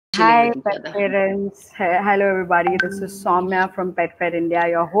chilling Hi, with each pet other. parents. Hello, everybody. This is Soumya from Pet Fed India,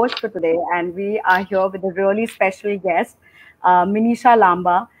 your host for today, and we are here with a really special guest, Minissha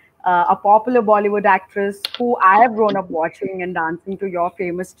Lamba, a popular Bollywood actress who I have grown up watching and dancing to your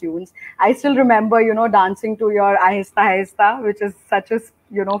famous tunes. I still remember, dancing to your Ahista Ahista, which is such a,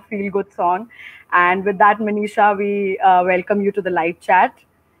 feel good song. And with that, Minissha, we welcome you to the live chat.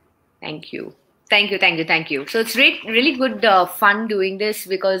 Thank you. Thank you, thank you, thank you. So it's really good fun doing this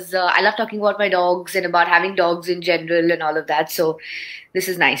because I love talking about my dogs and about having dogs in general and all of that. So this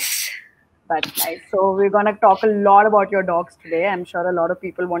is nice. That's nice. So we're gonna talk a lot about your dogs today. I'm sure a lot of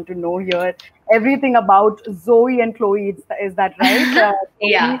people want to know here everything about Zoe and Chloe. Is that right?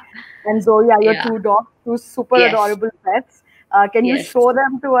 Yeah, Chloe and Zoe are your yeah, two dogs, two super yes, adorable pets. Can you yes. show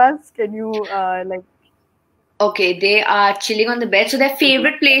them to us? Can you like? Okay, they are chilling on the bed. So their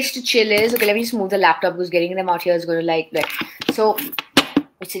favorite place to chill is, okay, let me just move the laptop because getting them out here is going to like. So I'm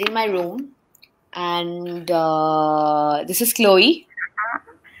sitting in my room and this is Chloe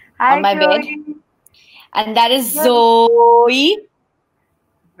on Hi, my bed, Chloe. and that is Yes. Zoe.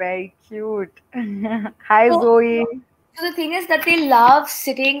 Very cute. Hi, So Zoe. So the thing is that they love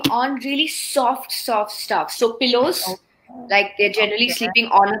sitting on really soft stuff. So pillows, Okay. like they're generally Okay. sleeping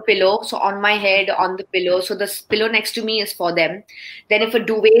on a pillow. So on my head, on the pillow. So the pillow next to me is for them. Then if a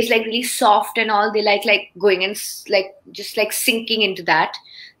duvet is like really soft and all, they like going and like just like sinking into that.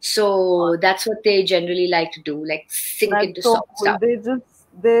 So that's what they generally like to do, like sink That's into so soft cool. stuff.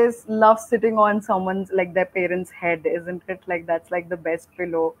 They love sitting on someone's like their parents' head, isn't it? Like that's like the best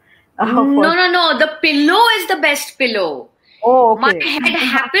pillow No, for. no, no. The pillow is the best pillow. Oh, My okay. head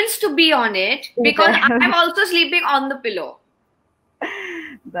happens to be on it Be because I'm there. also sleeping on the pillow. So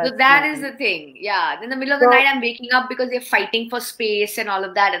That's that is nice. the thing. Yeah. In the middle of the night, So, I'm waking up because they're fighting for space and all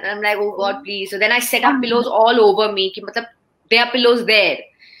of that. And I'm like, oh God, please. So then I set up pillows all over me. Ki, matlab, there are pillows there.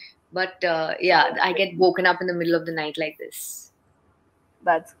 But yeah, I get woken up in the middle of the night like this.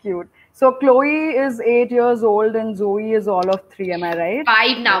 that's cute. So Chloe is 8 years old and Zoe is all of three. Am I right?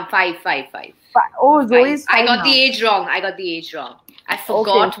 Five Like, now, five. oh, Zoe Five. is I five got the now. age wrong. I got the age wrong. I Okay.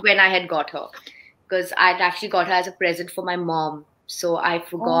 forgot when I had got her because I'd actually got her as a present for my mom. So I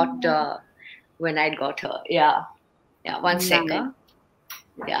forgot Oh, when I'd got her. Yeah. Yeah. One sec. nice. Huh?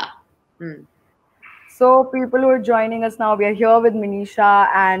 Yeah. Hmm. So, people who are joining us now, we are here with Minissha,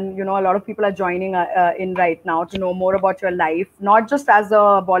 and a lot of people are joining in right now to know more about your life, not just as a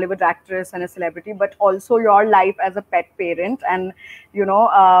Bollywood actress and a celebrity, but also your life as a pet parent. And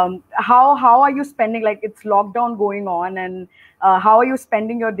how are you spending? Like it's lockdown going on, and how are you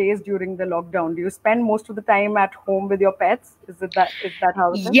spending your days during the lockdown? Do you spend most of the time at home with your pets? Is that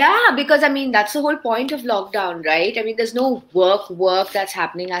how it is? Yeah, because I mean that's the whole point of lockdown, right? I mean, there's no work that's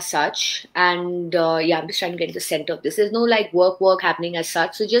happening as such, and yeah, I'm just trying to get to the center of this. There's no like work happening as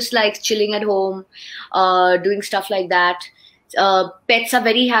such. So just like chilling at home, doing stuff like that. Pets are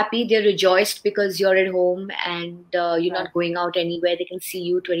very happy. They're rejoiced because you're at home and you're Right. not going out anywhere. They can see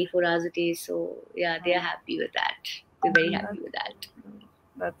you 24 hours a day. So yeah, they're happy with that. They're very happy with that.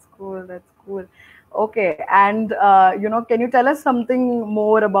 That's cool. That's cool. Okay, and can you tell us something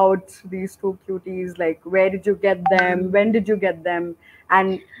more about these two cuties? Like, where did you get them? When did you get them?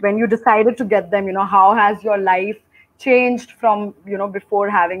 And when you decided to get them, how has your life changed from before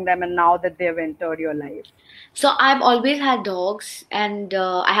having them and now that they've entered your life? So I've always had dogs, and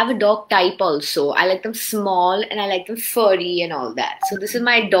I have a dog type also. I like them small and I like them furry and all that. So this is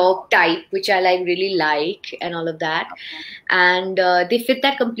my dog type, which I like really like and all of that. And they fit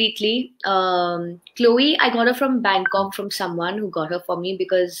that completely. Chloe, I got her from Bangkok from someone who got her for me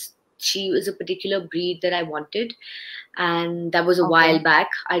because she was a particular breed that I wanted, and that was a Okay. while back.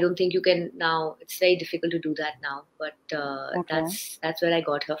 I don't think you can now. It's very difficult to do that now, but Okay. that's where I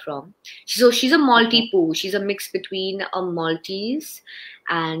got her from. So she's a Okay. Maltese. She's a mix between a Maltese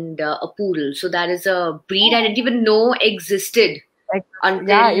and a poodle. So that is a breed I Oh, didn't even know existed like,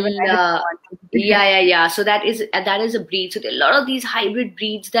 yeah, even until I didn't want to. yeah. So that is a breed. So there are a lot of these hybrid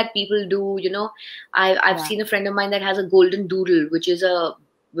breeds that people do. I've Yeah. seen a friend of mine that has a golden doodle, which is a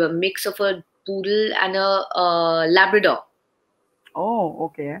mix of a poodle and a Labrador. Oh,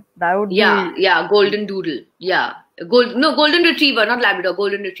 okay. That would Yeah, be yeah, golden doodle. Yeah, golden retriever, not Labrador,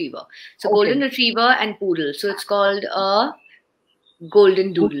 golden retriever. So golden okay. retriever and poodle. So it's called a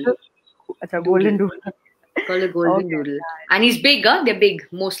golden doodle. Poodle. Acha, Doodle. golden doodle. Called a golden Okay. doodle. And he's big, huh? They're big.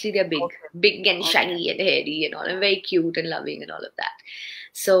 Mostly they're big. Okay. Big and Okay. shiny and hairy and all. And very cute and loving and all of that.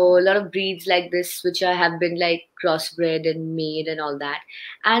 So a lot of breeds like this, which I have been like crossbred and made and all that.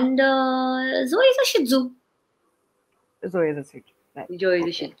 And Zoe is a Shih Tzu. So is a sweet. Right. Joy is a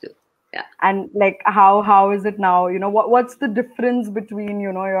Okay. Shih Tzu. Yeah. And like how is it now? What's the difference between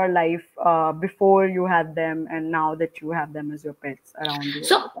your life before you had them and now that you have them as your pets around you all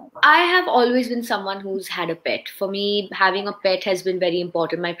So the time? I have always been someone who's had a pet. For me, having a pet has been very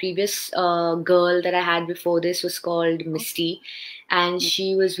important. My previous girl that I had before this was called Misty, and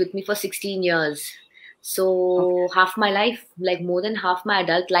she was with me for 16 years. Okay. So half my life, like more than half my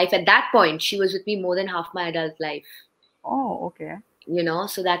adult life, at that point, she was with me more than half my adult life. Oh, okay.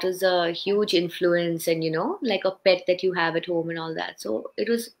 So that was a huge influence, and like a pet that you have at home and all that. So it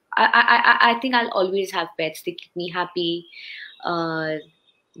was. I think I'll always have pets. They keep me happy. Uh,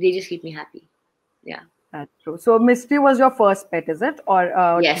 they just keep me happy. Yeah. That's true. So Misty was your first pet, is it? Or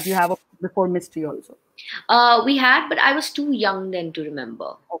did you Yes. have a before Misty also? We had, but I was too young then to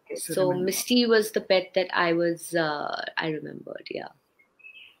remember. Okay, to So remember. Misty was the pet that I remembered. Yeah.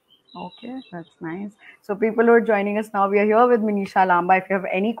 Okay, that's nice. So, people who are joining us now, we are here with Minissha Lamba. If you have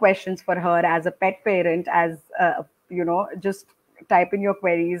any questions for her as a pet parent, just type in your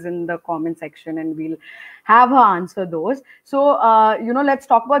queries in the comment section and we'll have her answer those. So, let's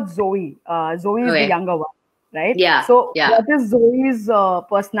talk about Zoe. Zoe is the Okay. younger one, right? Yeah. So, Yeah. what is Zoe's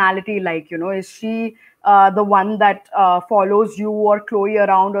personality like? Is she the one that follows you or Chloe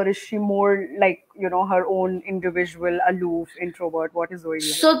around, or is she more like, her own individual, aloof, introvert? What is Zoe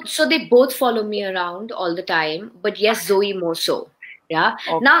like? So they both follow me around all the time, but yes, Zoe more so. Yeah.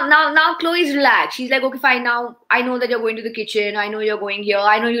 Okay, Now Chloe's relaxed. She's like, okay, fine. Now I know that you're going to the kitchen. I know you're going here.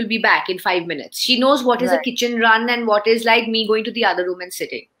 I know you'll be back in 5 minutes. She knows what is a right. kitchen run and what is like me going to the other room and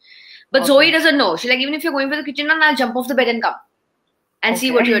sitting. But Okay, Zoe doesn't know. She's like, even if you're going for the kitchen run, I'll jump off the bed and come and see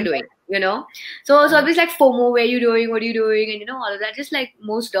what you're okay. doing. So Uh, always like FOMO, where you doing, what are you doing, and all of that, just like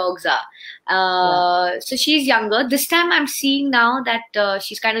most dogs are. yeah. So she's younger. This time I'm seeing now that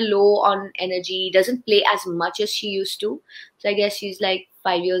she's kind of low on energy, doesn't play as much as she used to. So I guess she's like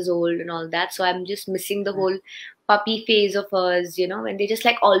 5 years old and all that. So I'm just missing the whole puppy phase of hers, when they just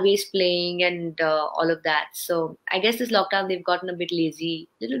like always playing and all of that. So I guess this lockdown they've gotten a bit lazy,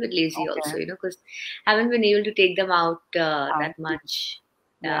 little bit lazy Okay. also, because haven't been able to take them out Out. that much.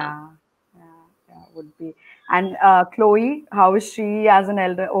 Yeah. Yeah. Yeah. Yeah. Would be. And Chloe, how is she as an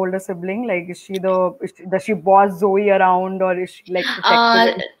older sibling? Like, does she boss Zoe around, or is she like protective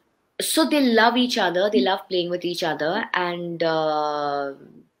Uh, of? so they love each other. They love playing with each other, and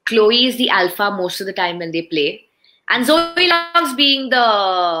Chloe is the alpha most of the time when they play, and Zoe loves being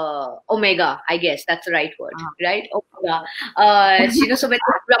the omega. I guess that's the right word, right? Omega. So when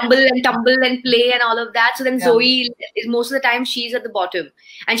they rumble and tumble and play and all of that, so then Yeah. Zoe is most of the time she's at the bottom,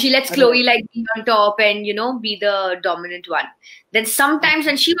 and she lets Right. Chloe like be on top and be the dominant one. Then sometimes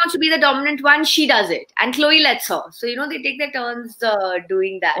when she wants to be the dominant one, she does it, and Chloe lets her. So they take their turns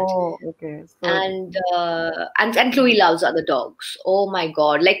doing that. Oh, okay. So, And Chloe loves other dogs. Oh my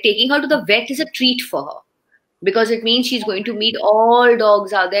God! Like taking her to the vet is a treat for her because it means she's going to meet all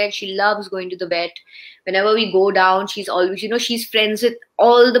dogs out there, and she loves going to the vet. Whenever we go down, she's always she's friends with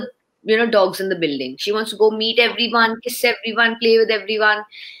all the dogs in the building. She wants to go meet everyone, kiss everyone, play with everyone.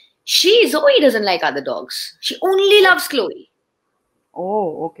 Zoe doesn't like other dogs. She only loves Chloe.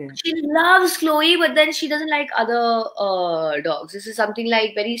 oh, okay. She loves Chloe, but then she doesn't like other dogs. This is something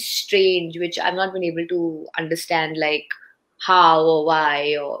like very strange, which I've not been able to understand, like how or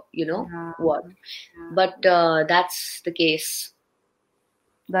why or Yeah. what. Yeah. But that's the case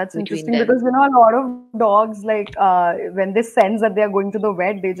That's between interesting them. because a lot of dogs like when they sense that they are going to the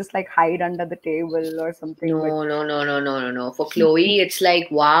vet, they just like hide under the table or something. But No, no, no, no, no, no, no. For Chloe, it's like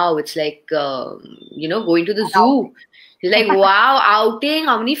wow. It's like going to the out. zoo. She's like, wow, outing.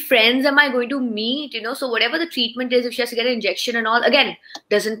 How many friends am I going to meet? So whatever the treatment is, if she has to get an injection and all, again,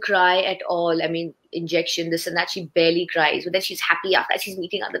 doesn't cry at all. I mean, injection, this and that. She barely cries, but then she's happy after that she's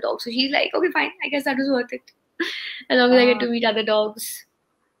meeting other dogs. So she's like, okay, fine. I guess that was worth it. As long as I get Ah, to meet other dogs.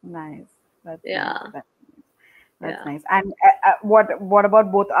 nice. That's nice. Yeah, That's yeah. nice. And what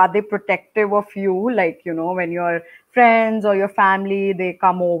about both? Are they protective of you? Like, when your friends or your family they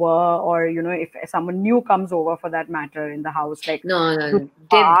come over, or if someone new comes over for that matter in the house, like, No, do no, they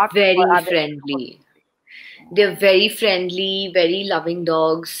they're bark or very are they? friendly. They're very friendly, very loving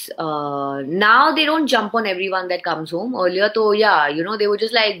dogs. Now they don't jump on everyone that comes home. Earlier, though, yeah, they would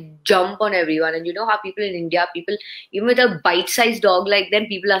just like jump on everyone. And you know how people in India, people, even with a bite-sized dog like them,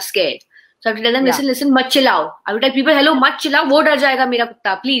 people are scared. So I have to tell them, Yeah. listen, mat chilao. I would tell people, hello, mat chilao, wo dar jayega mera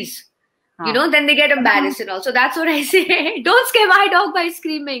kutta, please. Huh. Then they get embarrassed and all. So that's what I say. Don't scare my dog by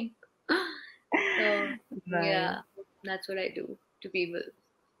screaming. So, Right. yeah, that's what I do to people.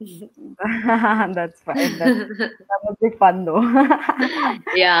 That's fine. That must be fun though.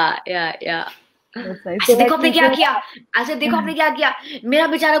 Yeah, yeah, yeah. That's nice. So ऐसे देखो like आपने क्या people. किया, ऐसे देखो आपने क्या किया, मेरा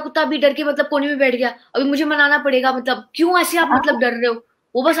बेचारा कुत्ता अभी डर के मतलब कोने में बैठ गया, अभी मुझे मनाना पड़ेगा, मतलब क्यों ऐसे आप मतलब डर रहे हो,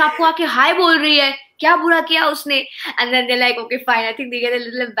 वो बस आपको आके हाय बोल रही है, क्या बुरा किया उसने. And then they're like, okay, fine. I think they get a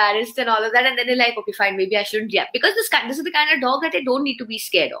little embarrassed and all of that. And then they're like, okay, fine, maybe I shouldn't react. Because this is the kind of dog that they don't need to be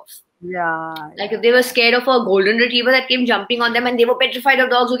scared of. Yeah, Like if yeah, they were yeah. scared of a golden retriever that came jumping on them and they were petrified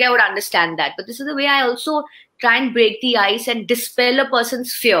of dogs, okay, I would understand that. But this is the way I also try and break the ice and dispel a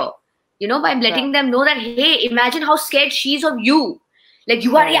person's fear. You know, by Right, letting them know that, hey, imagine how scared she's of you. Like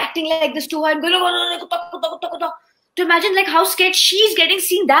you are right. reacting like this to her and going, to imagine like how scared she's getting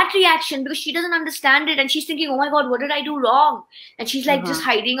seeing that reaction because she doesn't understand it and she's thinking, oh my God, what did I do wrong? And she's like Uh-huh. just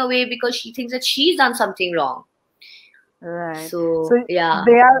hiding away because she thinks that she's done something wrong. Right. So, So yeah.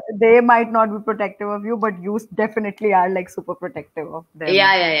 they might not be protective of you, but you definitely are like super protective of them.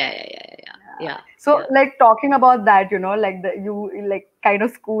 Yeah. So like talking about that, like you like kind of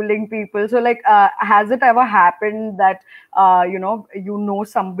schooling people. So like has it ever happened that you know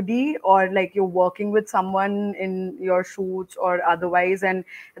somebody or like you're working with someone in your shoots or otherwise, and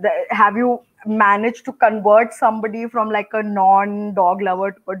have you managed to convert somebody from like a non-dog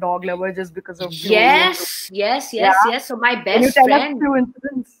lover to a dog lover just because of you? Yeah. So my Can you best tell us friend, few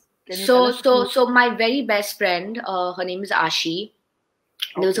incidents? Can you tell so us so few? so my very best friend, her name is Ashi.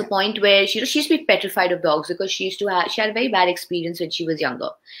 There was a Okay. point where she used to be petrified of dogs because she had a very bad experience when she was younger.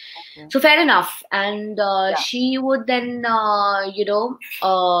 Okay. So fair enough, and Yeah. she would then not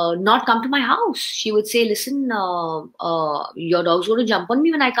come to my house. She would say, "Listen, your dog's going to jump on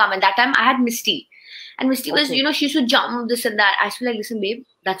me when I come." And that time I had Misty, and Misty was, Okay. she used to jump this and that. I was like, "Listen, babe,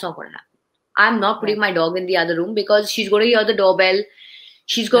 that's not going to happen. I'm not putting Right. my dog in the other room because she's going to hear the doorbell.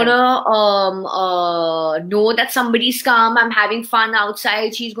 She's Right. gonna know that somebody's come. I'm having fun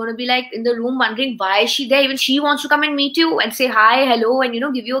outside. She's gonna be like in the room wondering why is she there. Even she wants to come and meet you and say hi, hello, and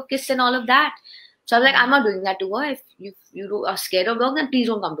give you a kiss and all of that." So I was like, I'm not doing that to her. If you are scared of dogs, then please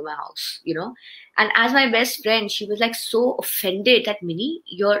don't come to my house. And as my best friend, she was like so offended that, Minnie,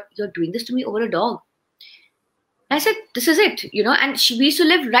 you're doing this to me over a dog. I said, this is it. And we used to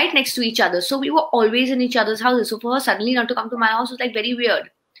live right next to each other. So we were always in each other's houses. So for her suddenly not to come to my house was like very weird.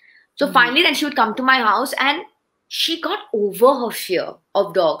 So Mhm. finally, then she would come to my house and she got over her fear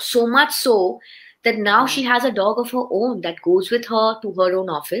of dogs. So much so that now Right. she has a dog of her own that goes with her to her own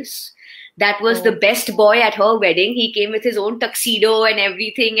office. That was the Oh, best boy at her wedding. He came with his own tuxedo and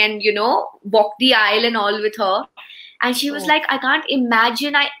everything and, walked the aisle and all with her. And she was oh, like, I can't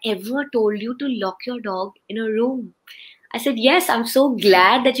imagine I ever told you to lock your dog in a room. I said, yes, I'm so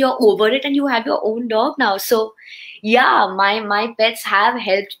glad that you're over it and you have your own dog now. So, yeah, my pets have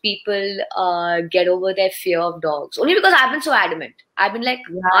helped people get over their fear of dogs. Only because I've been so adamant. I've been like,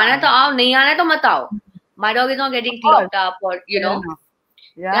 aana to yeah. aao, nahi aana to mat aao. My dog is not Of getting course. locked up or, Fair enough.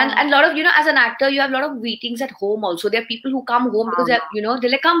 And Yeah. a lot of, as an actor, you have a lot of greetings at home also. There are people who come home because they're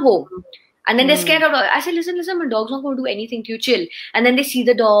like, come home. And then they're Hmm. scared of dogs. I said, listen, my dog's not going to do anything to you, chill. And then they see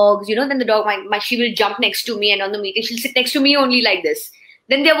the dogs, then the dog, she will jump next to me and on the meeting, she'll sit next to me only like this.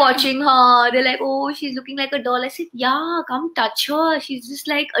 Then they're watching her. They're like, oh, she's looking like a doll. I said, yeah, come touch her. She's just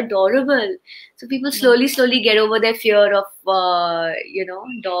like adorable. So people slowly get over their fear of,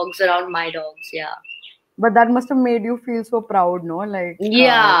 dogs around my dogs. Yeah. But that must have made you feel so proud, no? Like,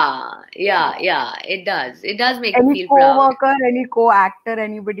 Yeah. It does. It does make me any feel proud. co-worker, any co-actor,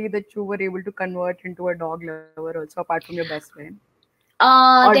 anybody that you were able to convert into a dog lover also, apart from your best friend?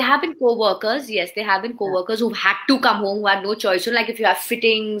 Or There have been co-workers. Yes, there have been yeah, co-workers who've had to come home, who had no choice. So, like if you have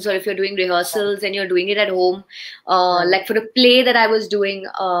fittings or if you're doing right, rehearsals and you're doing it at home, right, like for a play that I was doing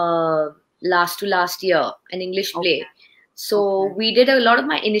last year, an English okay, play. So okay, we did a lot of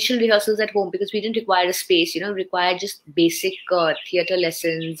my initial rehearsals at home because we didn't require a space. Required just basic theater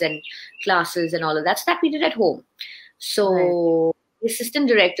lessons and classes and all of that. So that we did at home. right. So the assistant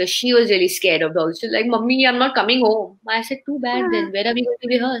director, she was really scared of dogs. She was like, Mummy, I'm not coming home. I said, too bad then. Where are we going to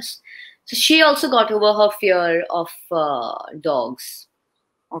rehearse? So she also got over her fear of dogs.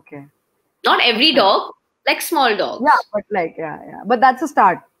 Okay, Not that's every nice. dog, like small Yeah, dogs. but like, yeah. But that's a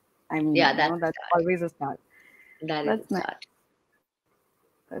start. I mean, Yeah, that's that's a start. always a start. That is a That's nice. start.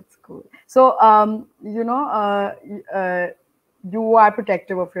 That's cool. So, you are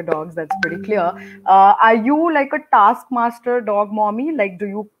protective of your dogs. That's pretty clear. Are you like a taskmaster dog mommy? Like, do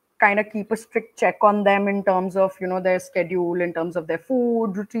you kind of keep a strict check on them in terms of, their schedule, in terms of their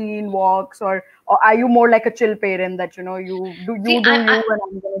food routine, walks, or are you more like a chill parent that, See, you do you and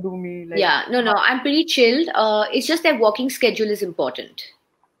I'm gonna do me? Like, yeah, no, I'm pretty chilled. It's just their walking schedule is important.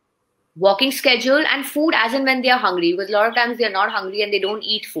 Walking schedule and food as and when they are hungry, because a lot of times they are not hungry and they don't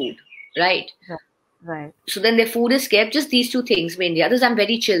eat food, right? Right. So then their food is kept, just these two things mainly. Others, I'm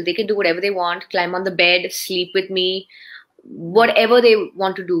very chill. They can do whatever they want, climb on the bed, sleep with me, Right. whatever they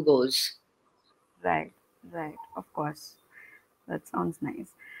want to do goes. Right. Right. Of course. That sounds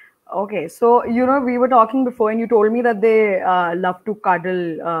nice. Okay, so we were talking before, and you told me that they love to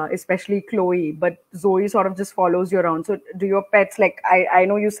cuddle, especially Chloe, but Zoe sort of just follows you around. So, do your pets like I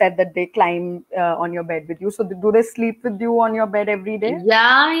know you said that they climb on your bed with you. So, do they sleep with you on your bed every day?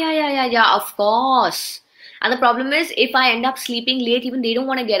 Yeah, of course. And the problem is, if I end up sleeping late, even they don't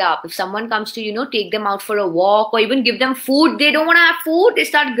want to get up. If someone comes to, take them out for a walk or even give them food, they don't want to have food. They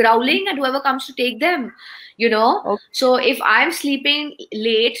start growling at whoever comes to take them, you know. Okay. So if I'm sleeping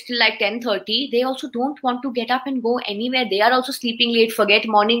late till like 10:30, they also don't want to get up and go anywhere. They are also sleeping late. Forget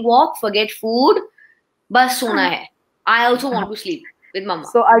morning walk, forget food. Bas sona hai. I also want to sleep with mama,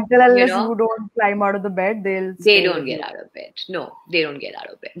 So, until you unless know. you don't climb out of the bed, they'll They stay don't with get you. out of bed. No, they don't get out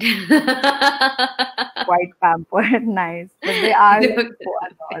of bed. Quite pampered, nice, but they are They like don't so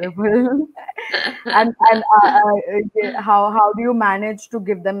get adorable. And how do you manage to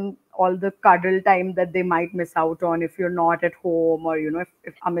give them all the cuddle time that they might miss out on if you're not at home, or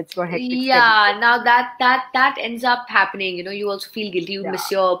if amidst your hectic schedule? Yeah, now that ends up happening. You also feel guilty. You Yeah. miss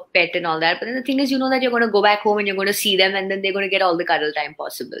your pet and all that. But then the thing is, that you're going to go back home and you're going to see them, and then they're going to get all the cuddle time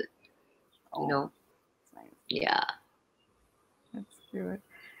possible. You Oh, know? that's nice. Yeah. That's cute.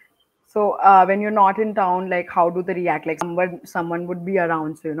 So when you're not in town, like how do they react? Like someone would be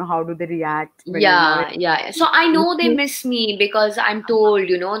around, so how do they react when you're not Yeah. So I know they in? miss me because I'm told,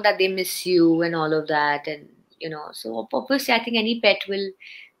 that they miss you and all of that. And, so obviously I think any pet will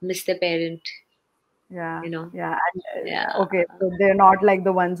miss their parent, Yeah, you know? yeah. And, Yeah. okay, so they're not like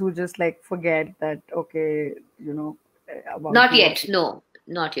the ones who just like forget that, okay, about Not you or yet. No,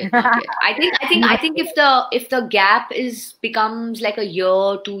 not yet. Not yet. I think if the gap becomes like a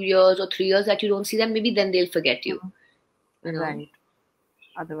year, 2 years, or 3 years that you don't see them, maybe then they'll forget you. You know. Right.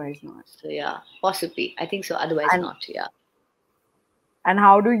 Otherwise not. So yeah, possibly. I think so. Otherwise And not. Yeah. and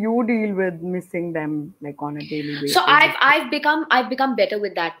how do you deal with missing them like on a daily So basis? I've become better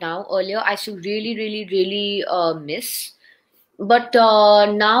with that now. Earlier I used to really, really, really miss, but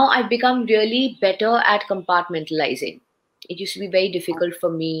now I've become really better at compartmentalizing. It used to be very difficult for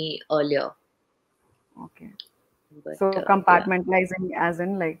me earlier, Okay. but So yeah. compartmentalizing as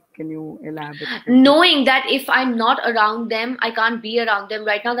in like, can you elaborate a bit? Knowing that if I'm not around them, I can't be around them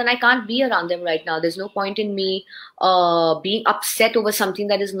right now, then I can't be around them right now. There's no point in me being upset over something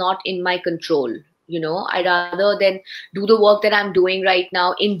that is not in my control. I rather than do the work that I'm doing right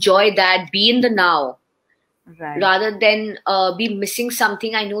now, enjoy that, be in the now, Right. rather than be missing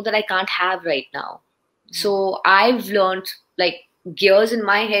something I know that I can't have right now. So I've learned, like, gears in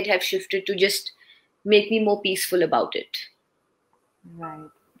my head have shifted to just make me more peaceful about it. Right,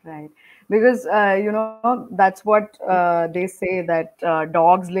 right. Because that's what they say that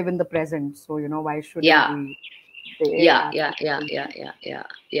dogs live in the present. So why shouldn't Yeah, we? They yeah, yeah, actually. yeah, yeah, yeah, yeah,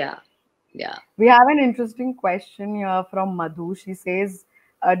 yeah. Yeah. We have an interesting question here from Madhu. She says,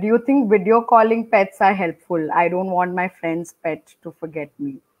 "Do you think video calling pets are helpful? I don't want my friend's pet to forget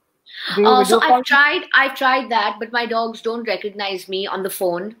me. Do you So video I've call?" tried that, but my dogs don't recognize me on the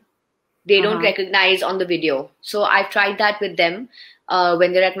phone. They don't Uh-huh. recognize on the video. So I've tried that with them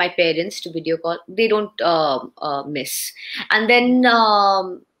when they're at my parents to video call. They don't miss. And then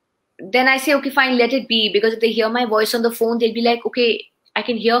I say, okay, fine, let it be. Because if they hear my voice on the phone, they'll be like, okay, I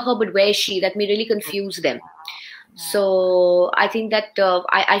can hear her, but where is she? That may really confuse them. So I think that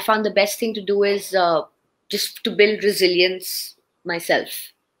I found the best thing to do is just to build resilience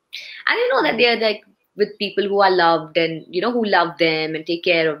myself. And that Right. they're like with people who are loved and who love them and take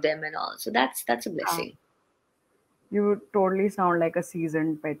care of them and all. So that's a Uh, blessing. you totally sound like a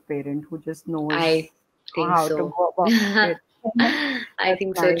seasoned pet parent who just knows I think how to so. go about it. I That's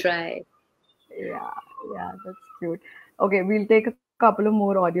think so. nice. Try. Yeah, yeah, that's cute. Okay, we'll take a couple of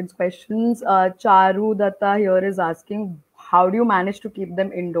more audience questions. Charu Datta here is asking, how do you manage to keep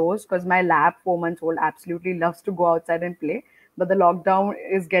them indoors? Because my lab 4 months old absolutely loves to go outside and play, but the lockdown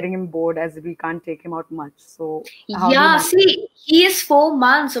is getting him bored as we can't take him out much. So how do you Yeah, manage? see, he is 4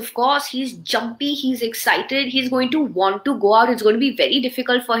 months, of course. He's jumpy, he's excited, he's going to want to go out. It's going to be very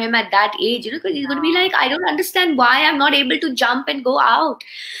difficult for him at that age, because he's going to be like, I don't understand why I'm not able to jump and go out.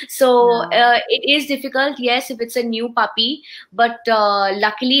 So Yeah, it is difficult, yes, if it's a new puppy. But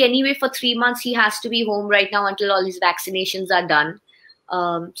luckily, anyway, for 3 months, he has to be home right now until all his vaccinations are done.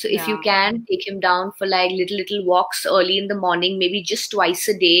 So if you yeah, can take him down for like little walks early in the morning, maybe just twice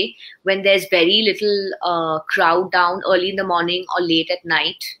a day when there's very little crowd down early in the morning or late at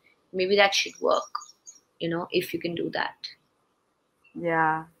night, maybe that should work, if you can do that.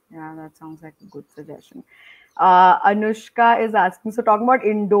 yeah. Yeah, that sounds like a good suggestion. Anushka is asking, so talking about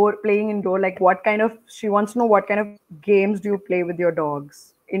playing indoor, like what kind of, she wants to know what kind of games do you play with your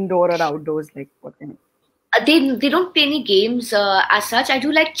dogs, indoor or outdoors, like what kind of? They don't play any games as such. I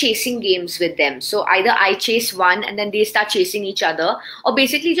do like chasing games with them. So either I chase one and then they start chasing each other, or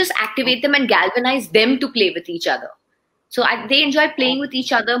basically just activate them and galvanize them to play with each other. So they enjoy Oh, playing with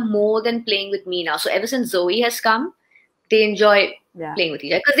each other more than playing with me now. So ever since Zoe has come, they enjoy yeah. playing with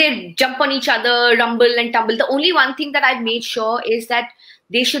each other because they jump on each other, rumble and tumble. The only one thing that I've made sure is that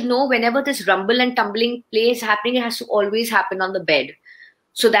they should know whenever this rumble and tumbling play is happening, it has to always happen on the bed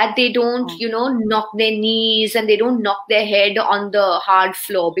so that they don't, Oh, knock their knees and they don't knock their head on the hard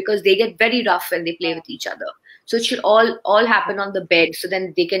floor because they get very rough when they play with each other. So it should all happen on the bed so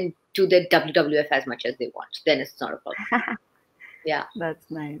then they can do their WWF as much as they want. Then it's not a problem. Yeah. that's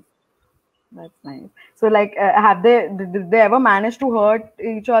nice. That's nice. So, like, did they ever manage to hurt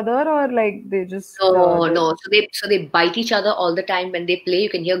each other, or like they just No, no. So they bite each other all the time when they play. You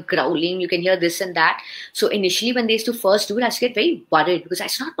can hear growling, you can hear this and that. So initially when they used to first do it, I used to get very worried because I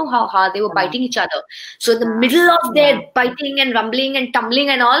did not know how hard they were yeah, biting each other. So in the yeah, middle of yeah, their biting and rumbling and tumbling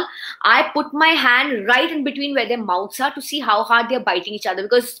and all, I put my hand right in between where their mouths are to see how hard they're biting each other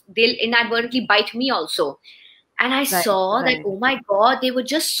because they'll inadvertently bite me also. And I right, saw that, right, oh my God, they were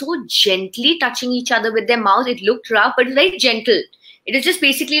just so gently touching each other with their mouth. It looked rough, but it's very gentle. It is just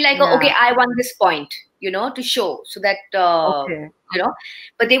basically like, yeah, okay, I won this point, to show so that, okay,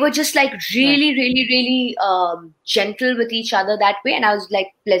 but they were just like right, really, really, really gentle with each other that way. And I was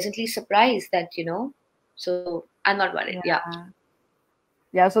like pleasantly surprised that, so I'm not worried. Yeah. yeah,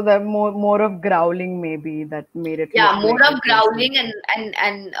 yeah. So the more of growling maybe that made it look Yeah. More like of aggressive. growling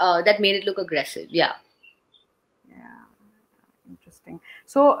and that made it look aggressive. Yeah. Yeah, interesting.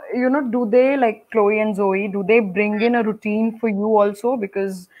 So, do they, like Chloe and Zoe, do they bring in a routine for you also?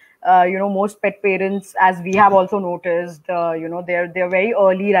 Because, most pet parents, as we have also noticed, they're very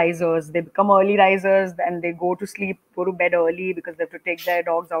early risers. They become early risers and they go to sleep, go to bed early because they have to take their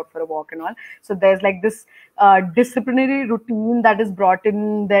dogs out for a walk and all. So there's like this disciplinary routine that is brought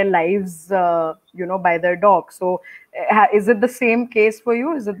in their lives, by their dog. So, is it the same case for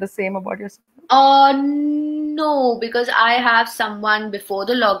you? Is it the same about yourself? No, because I have someone before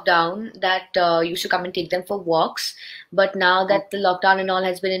the lockdown that used to come and take them for walks. But now that the lockdown and all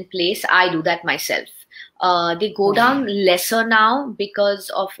has been in place, I do that myself. They go Oh, down lesser now because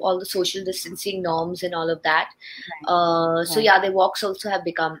of all the social distancing norms and all of that. So right. yeah, the walks also have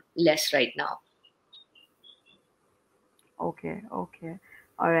become less right now. Okay, okay.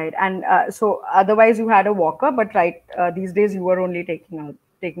 All right. And so otherwise you had a walker, but right, these days you were only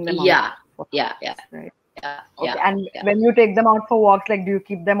taking them out Yeah, for yeah, yeah, walks, right? yeah, Okay. yeah, And yeah. when you take them out for walks, like, do you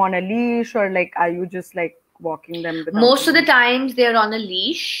keep them on a leash, or like are you just like walking them without a Most of the leash? times they're on a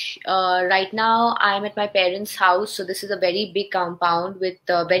leash. Right now, I'm at my parents' house, so this is a very big compound with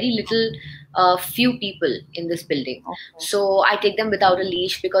very little, few people in this building. Okay. So I take them without a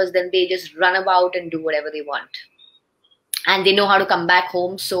leash because then they just run about and do whatever they want, and they know how to come back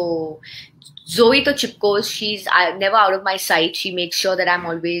home. So Zoe to Chipkos, she's never out of my sight. She makes sure that I'm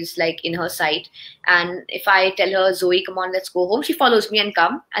always like in her sight. And if I tell her, Zoe, come on, let's go home, she follows me and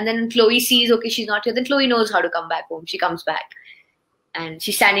come. And then Chloe sees, okay, she's not here. Then Chloe knows how to come back home. She comes back. And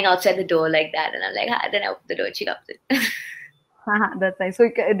she's standing outside the door like that. And I'm like, ah, then I open the door and she comes in. That's nice. So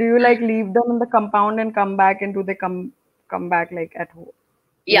do you like leave them in the compound and come back, and do they come back like at home? Do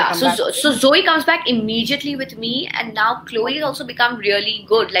they Yeah, come so back so home? Zoe comes back immediately with me, and now Chloe has Okay. also become really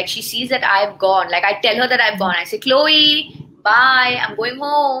good. Like she sees that I've gone. Like I tell her that I've gone. I say, Chloe, bye, I'm going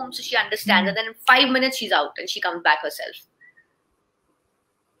home. So she understands. And then in 5 minutes she's out and she comes back herself.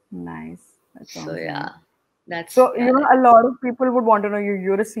 Nice. That So sounds nice. yeah, that's So, yeah. a lot of people would want to know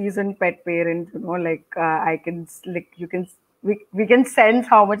you're a seasoned pet parent, like I can, like, we can sense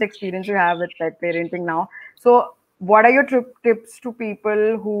how much experience you have with pet parenting now. So, what are your tips to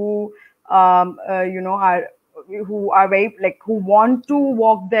people who, are very, like, who want to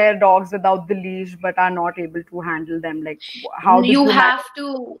walk their dogs without the leash but are not able to handle them? Like, how did You you manage? have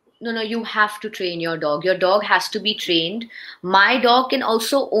to, no, you have to train your dog. Your dog has to be trained. My dog can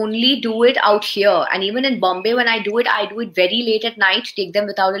also only do it out here. And even in Bombay, when I do it very late at night, take them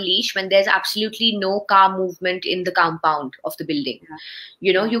without a leash when there's absolutely no car movement in the compound of the building.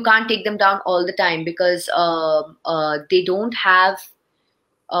 Yeah, You can't take them down all the time because they don't have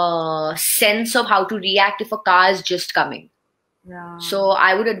sense of how to react if a car is just coming. yeah, So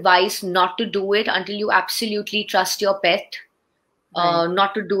I would advise not to do it until you absolutely trust your pet, right.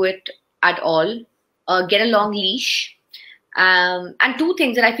 not to do it at all. Get a long leash. And two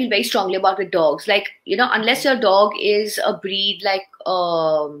things that I feel very strongly about with dogs, like, unless your dog is a breed like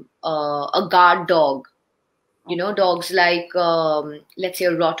a guard dog, dogs like, let's say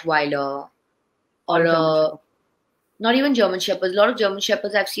a Rottweiler Or or a German a, Shepherd. not even German Shepherds. A lot of German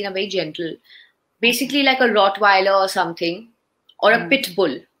Shepherds I've seen are very gentle. Basically, like a Rottweiler or something, or a Mm-hmm. pit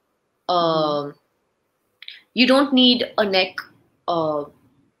bull. Mm-hmm. Um, you don't need a neck uh,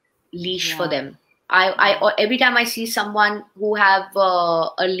 leash for Yeah. them. I every time I see someone who have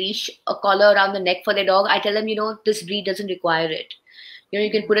a leash, a collar around the neck for their dog, I tell them, this breed doesn't require it. You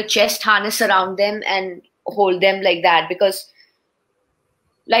can put a chest harness around them and hold them like that, because,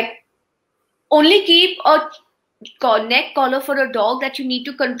 like, only keep a neck collar for a dog that you need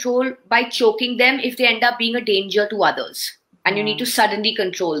to control by choking them if they end up being a danger to others, and you need Yeah. to suddenly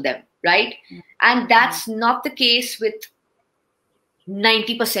control them, right? Yeah. And Yeah. that's not the case with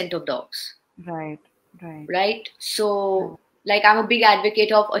 90% of dogs. Right. Right. Right? Right. So, like, I'm a big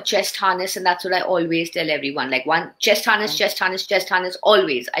advocate of a chest harness, and that's what I always tell everyone. Like, one chest harness, Right. chest harness, chest harness,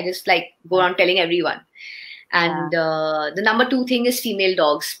 always. I just like go Right. around telling everyone. Yeah. And the number two thing is female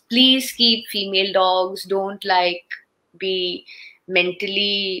dogs. Please keep female dogs. Don't like be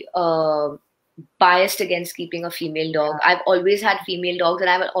mentally biased against keeping a female dog. Yeah. I've always had female dogs, and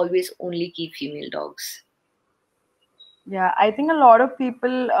I will always only keep female dogs. Yeah, I think a lot of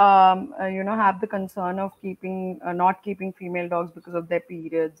people, have the concern of not keeping female dogs because of their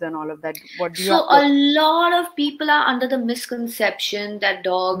periods and all of that. What do you have? So a lot of people are under the misconception that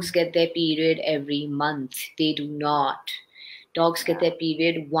dogs get their period every month. They do not. Dogs get Yeah, their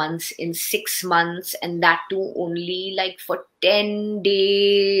period once in 6 months, and that too only like for 10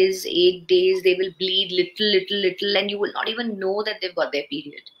 days, 8 days. They will bleed little, little, little, and you will not even know that they've got their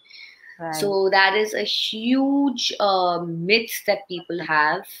period. right. So that is a huge myth that people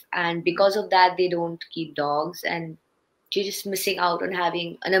have, and because of that, they don't keep dogs, and you're just missing out on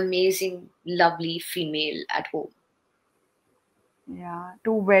having an amazing, lovely female at home. Yeah,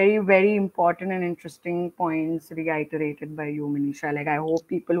 two very, very important and interesting points reiterated by you, Manisha. Like, I hope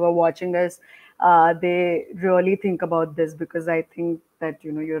people who are watching us, they really think about this, because I think that,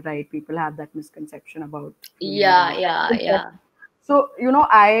 you're right. People have that misconception about female Yeah, dogs. yeah, yeah. So,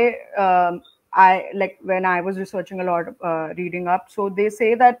 I like when I was researching a lot, reading up. So they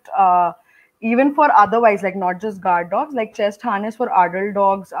say that even for otherwise, like not just guard dogs, like chest harness for adult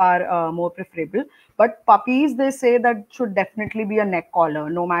dogs are more preferable. But puppies, they say that should definitely be a neck collar,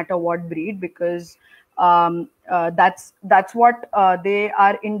 no matter what breed, because that's what they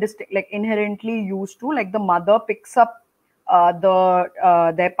are like inherently used to. Like the mother picks up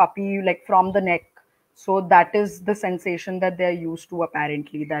their puppy like from the neck, so that is the sensation that they're used to,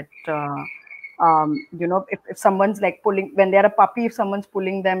 apparently, that if someone's like pulling, when they're a puppy, if someone's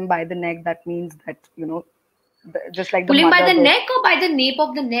pulling them by the neck, that means that, just like the Pulling by mother the goes, neck or by the nape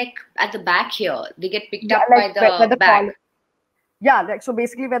of the neck at the back here? They get picked yeah, up like by where the the back. collar, yeah, like, so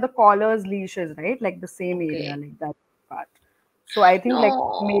basically where the collar's leash is, right, like the same area, Okay. like that part. So I think like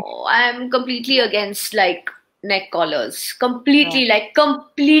maybe, No, I'm completely against like neck collars. right.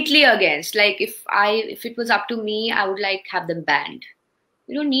 Completely against. Like if it was up to me, I would like have them banned.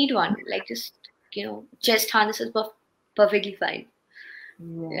 You don't need one. Like just, chest harness is perfectly fine.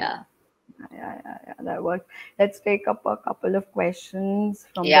 Yeah. Yeah. Yeah, that works. Let's take up a couple of questions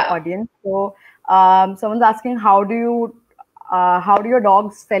from the Yeah. audience. So, someone's asking, how do your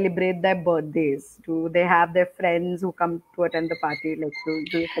dogs celebrate their birthdays? Do they have their friends who come to attend the party? Like,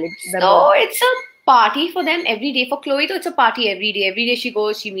 do you celebrate their So birthday? it's a party for them every day. For Chloe, though, it's a party every day. Every day she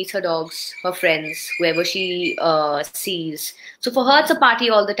goes, she meets her dogs, her friends, whoever she sees. So for her, it's a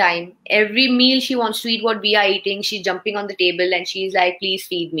party all the time. Every meal she wants to eat what we are eating, she's jumping on the table and she's like, "Please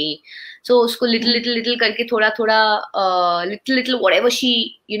feed me." So usko little, little, little करके थोड़ा थोड़ा little, little whatever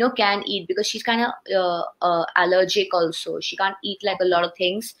she can eat, because she's kind of allergic also. She can't eat like a lot of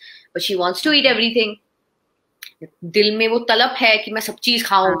things, but she wants to eat everything. दिल में वो तलब है कि मैं सब चीज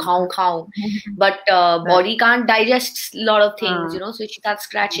खाऊं खाऊं खाऊं, but Right. body can't digest a lot of things, Uh, so she starts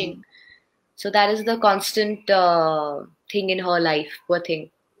scratching. So that is the constant thing in her life, poor thing.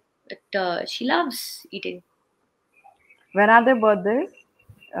 But she loves eating. when are their birthdays?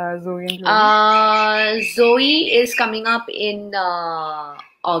 Zoe and Chloe. Zoe is coming up in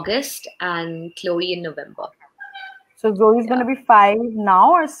August and Chloe in November. So Zoe's Yeah. gonna be 5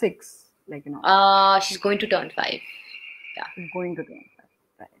 now or 6? Like, She's going to turn 5. Yeah. she's going to turn 5.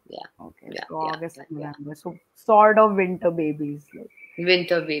 Right. Yeah. Okay. Yeah. So Yeah. August, Yeah. Yeah. November. So sort of winter babies. Like,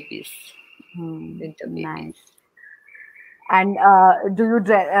 Winter babies. Winter nice. babies. And do you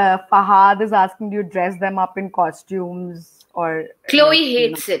dress? Fahad is asking, do you dress them up in costumes or Chloe like,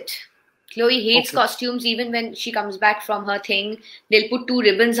 hates it. Chloe hates Okay. costumes. Even when she comes back from her thing, they'll put two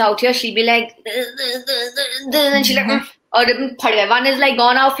ribbons out here. She'll be like, and she's like, a ribbon. One is like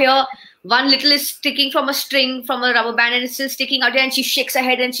gone off here. One little is sticking from a string, from a rubber band, and it's still sticking out here. And she shakes her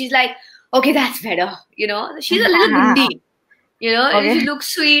head and she's like, okay, that's better. You know, she's a little gundi. You know, and Okay. she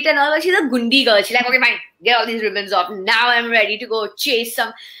looks sweet and all, but she's a gundi girl. She's like, okay, fine, get all these ribbons off. Now I'm ready to go chase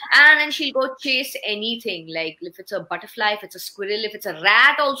some. And then she'll go chase anything. Like, if it's a butterfly, if it's a squirrel, if it's a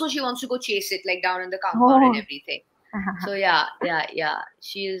rat, also she wants to go chase it, like down in the compound and Oh. everything. So, yeah.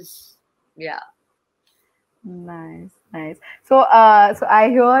 She is, yeah. Nice, nice. So, so I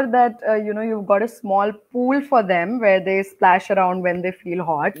hear that you've got a small pool for them where they splash around when they feel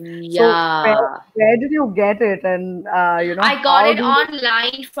hot. So, Yeah. where did you get it, and I got how it do you?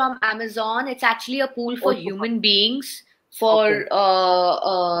 online from Amazon. It's actually a pool for Also, human beings, okay,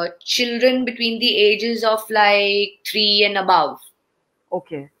 for children between the ages of like 3 and above.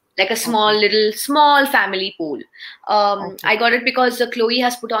 okay, Like a okay, small family pool. okay, I got it because Chloe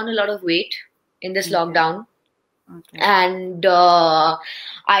has put on a lot of weight in this okay, lockdown, okay. and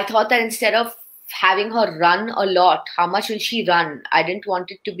I thought that instead of having her run a lot, how much will she run? I didn't want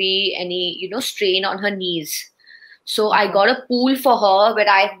it to be any, strain on her knees. So I Okay. got a pool for her where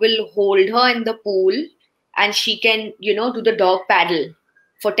I will hold her in the pool and she can, do the dog paddle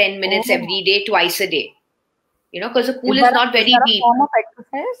for 10 minutes Oh, every day, twice a day. Because the pool is is that not is very that a deep. form of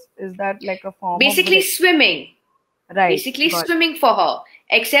exercise? Is that like a form of Basically like swimming. right? Basically Got it. swimming for her.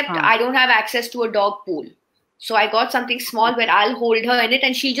 Except Huh. I don't have access to a dog pool. So I got something small where I'll hold her in it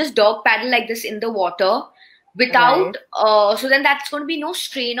and she'll just dog paddle like this in the water Right. without, so then that's going to be no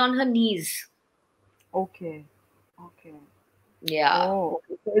strain on her knees. Okay. Okay. Yeah. Oh,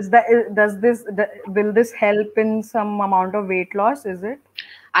 okay. So will this help in some amount of weight loss? Is it?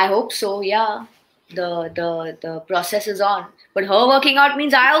 I hope so, yeah. The process is on. But her working out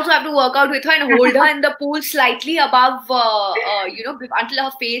means I also have to work out with her and hold her in the pool slightly above, until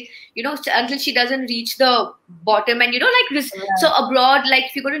her face, until she doesn't reach the bottom. And so Right. abroad, like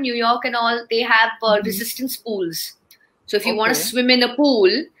if you go to New York and all, they have Mhm. resistance pools. So if you want to Okay. swim in a pool,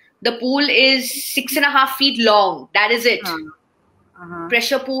 the pool is 6.5 feet long. That is it. Huh. Uh-huh.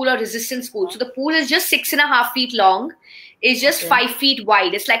 Pressure pool or resistance pool. So the pool is just 6.5 feet long. It's just Okay. 5 feet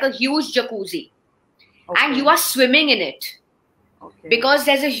wide. It's like a huge jacuzzi. And you Okay. are swimming in it Okay. because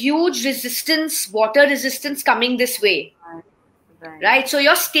there's a huge water resistance coming this way. Right. Right. Right? So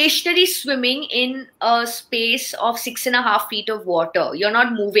you're stationary swimming in a space of 6.5 feet of water. You're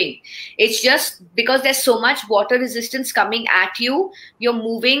not moving. It's just because there's so much water resistance coming at you, you're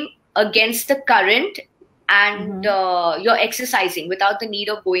moving against the current and Mm-hmm. you're exercising without the need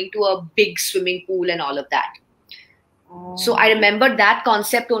of going to a big swimming pool and all of that. So I Oh. remembered that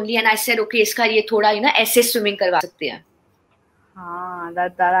concept only and I said, okay, iska ye thoda, ऐसे swimming करवा सकते हैं. Ah,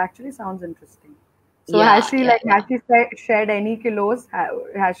 that actually sounds interesting. So Yeah, yeah, has yeah. she shed any kilos?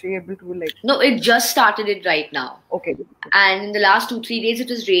 Has she able to like? No, it just started it right now. Okay. And in the last 2, 3 days, it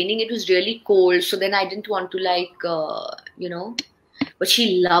was raining. It was really cold. So then I didn't want to but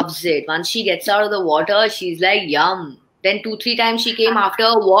she loves it. Once she gets out of the water, she's like, yum. Then 2, 3 times she came after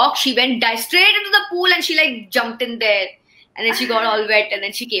a walk. She went straight into the pool and she like jumped in there. And then she got all wet and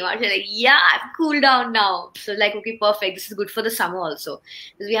then she came out. She's like, yeah, I've cooled down now. So like, okay, perfect. This is good for the summer also.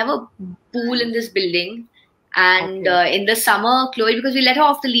 Because we have a pool in this building. And Okay. in the summer, Chloe, because we let her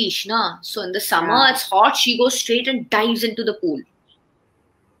off the leash, na. So in the summer, Yeah. it's hot. She goes straight and dives into the pool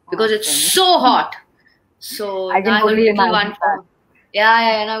because it's Okay. so hot. So I now can I got a totally little imagine one for her.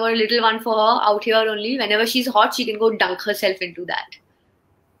 Yeah, and I got a little one for her out here only. Whenever she's hot, she can go dunk herself into that.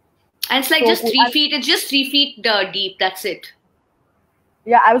 And it's like So just cool. 3 feet. It's just 3 feet deep. That's it.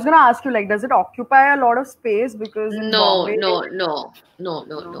 Yeah, I was gonna ask you, like, does it occupy a lot of space? Because in No, Bombay, no, no, no,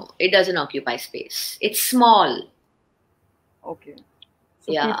 no, no. no. It doesn't occupy space. It's small. Okay.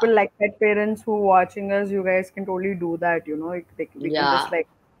 So Yeah, people like pet parents who watching us, you guys can totally do that. We can just yeah, like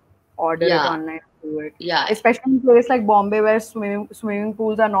order it yeah, online and do it. yeah, Especially in place like Bombay where swimming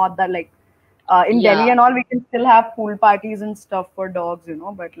pools are not that like in Delhi yeah. and all we can still have pool parties and stuff for dogs.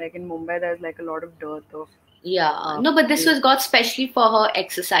 But like in Mumbai there's like a lot of dearth of Yeah, no, but this pools. was got specially for her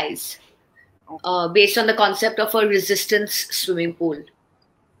exercise, Okay. based on the concept of a resistance swimming pool.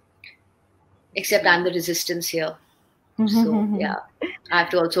 Except I'm the resistance here. So, yeah, I have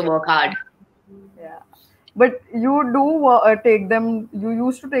to also work hard. Yeah. But you do take them, you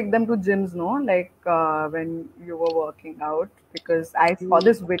used to take them to gyms, no? Like when you were working out, because I saw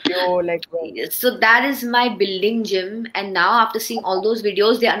this video like, So that is my building gym, and now after seeing all those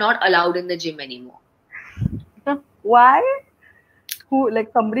videos, they are not allowed in the gym anymore. why? Who,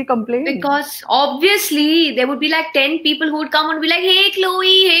 like, somebody complained? Because obviously there would be like 10 people who would come and be like, hey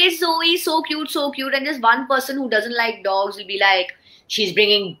Chloe, hey Zoe, so cute, so cute. And just one person who doesn't like dogs will be like, she's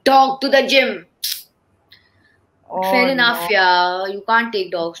bringing dog to the gym. But fair Oh enough, no. yeah. You can't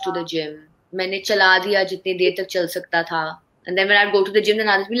take dogs to the gym. मैंने चला दिया जितनी देर तक चल सकता था. And then when I'd go to the gym, then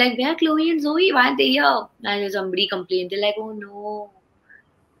others be like, where are Chloe and Zoe? Why aren't they here? And somebody complained. They're like, oh no.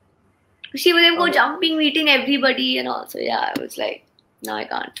 You see, with them go Oh, jumping, meeting everybody and all. So yeah, I was like, no, I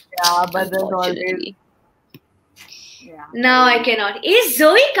can't. yeah, but there's always, Unfortunately. yeah. No, I cannot. Hey,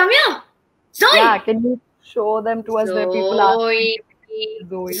 Zoe, come here. Yeah, Zoe. can you show them to us where people are Zoe.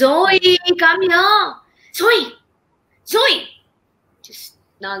 Zoe? Zoe, come here. Zoe. Zoe. Just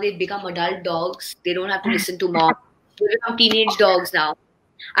now they've become adult dogs. They don't have to listen to mom. They become teenage dogs now.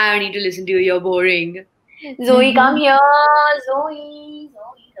 I don't need to listen to you. You're boring. Zoe, come here. Zoe.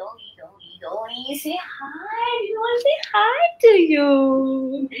 Zoe, Zoe, Zoe, Zoe. Say hi. We want to say hi to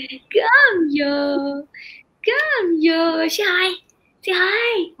you. Come here. Come here. Say hi. Say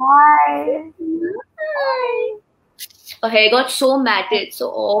hi. Hi. Hi. Her hair got so matted, so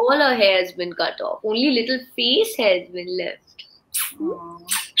all her hair has been cut off. Only little face hair has been left. Do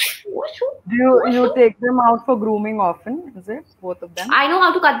you take them out for grooming often? Is it both of them? I know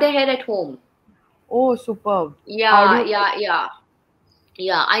how to cut their hair at home. Oh, superb. Yeah.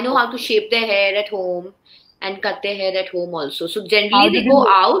 Yeah. I know how to shape their hair at home and cut their hair at home also. So How generally they did go you?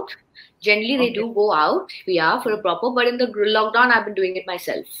 out. Generally they Okay. do go out, yeah, for a proper. But in the lockdown, I've been doing it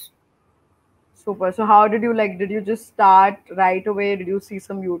myself. Super. So how did you, like, did you just start right away? Did you see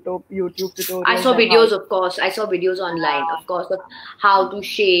some YouTube tutorials? I saw And videos, of course. I saw videos online, of course, of how to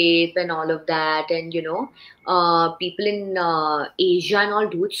shape and all of that. And people in Asia and all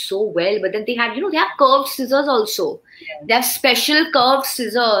do it so well. But then they have curved scissors also. They have special curved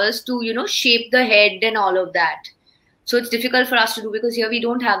scissors to shape the head and all of that. So it's difficult for us to do because here we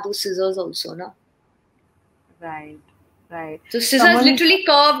don't have those scissors also, no? Right. So scissors literally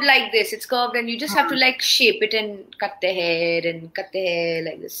curved like this. It's curved and you just have to like shape it and cut the hair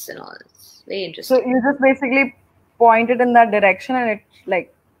like this and all. It's very interesting. So you just basically point it in that direction and it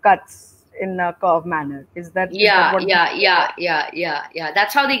like cuts in a curved manner. Is that Yeah. what? Yeah.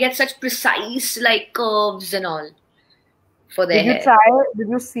 That's how they get such precise like curves and all for their Did you hair. try? Did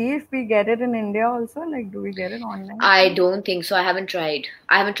you see if we get it in India also? Like, do we get it online? I don't think so. I haven't tried.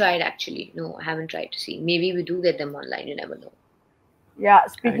 Actually. No, I haven't tried to see. Maybe we do get them online. You never know. Yeah.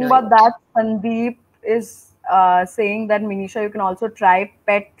 Speaking about that, Sandeep is saying that, Minissha, you can also try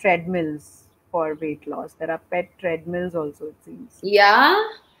pet treadmills for weight loss. There are pet treadmills also, it seems. Yeah.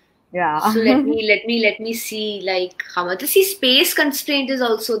 Yeah. So let me see like how much. See, space constraint is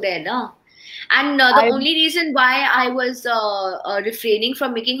also there, no? And the only reason why I was refraining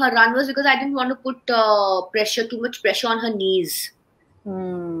from making her run was because I didn't want to put too much pressure on her knees.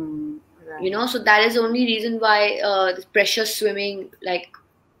 Right. So that is the only reason why the pressure swimming like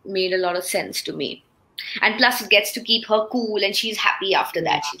made a lot of sense to me. And plus, it gets to keep her cool, and she's happy after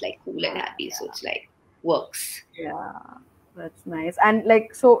that. She's like cool and happy, so it's like works. Yeah. That's nice. And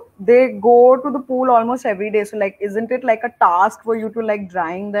like, so they go to the pool almost every day. So like, isn't it like a task for you to like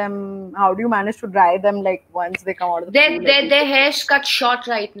drying them? How do you manage to dry them like once they come out of the pool? Their hair's cut short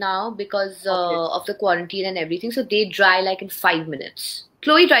right now because of the quarantine and everything. So they dry like in 5 minutes.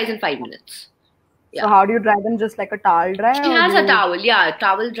 Chloe dries in 5 minutes. Yeah. So how do you dry them? Just like a towel dry? She has a towel, yeah,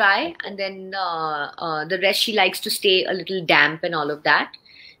 towel dry, and then the rest she likes to stay a little damp and all of that.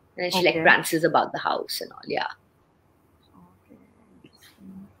 And then she like prances about the house and all, yeah.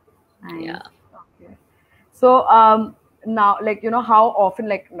 Nice. Yeah. Okay. So now, like, how often,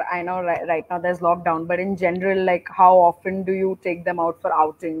 like, I know right now there's lockdown, but in general, like, how often do you take them out for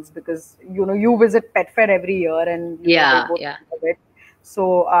outings? Because you visit Pet Fair every year, and they both love it.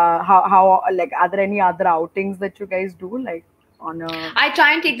 So how like, are there any other outings that you guys do, like on a? I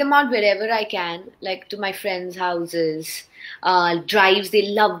try and take them out wherever I can, like to my friends' houses. Drives, they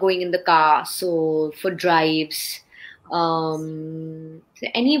love going in the car, so for drives.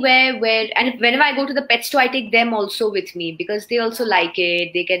 Anywhere where, and whenever I go to the pet store, I take them also with me because they also like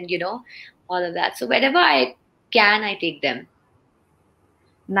it. They can, all of that. So wherever I can, I take them.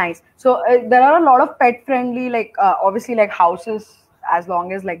 Nice. So there are a lot of pet friendly, like obviously like houses, as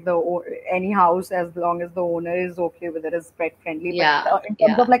long as like any house, as long as the owner is okay with it, is pet friendly. But in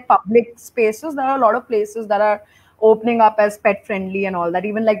terms of like public spaces, there are a lot of places that are opening up as pet friendly and all that.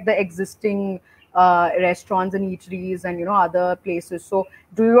 Even like the existing restaurants and eateries and other places. So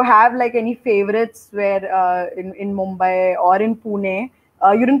do you have like any favorites where in Mumbai or in Pune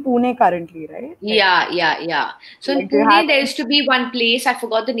You're in Pune currently, right? Like, Yeah. So in do you have Pune, there used to be one place, I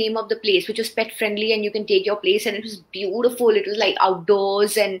forgot the name of the place, which was pet friendly and you can take your place and it was beautiful. It was like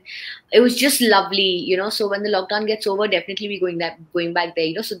outdoors and it was just lovely. So when the lockdown gets over, definitely be going back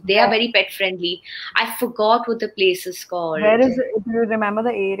there. So they are where, very pet friendly. I forgot what the place is where called. is it? Do you remember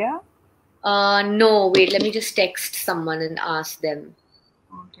the area? No, wait, let me just text someone and ask them.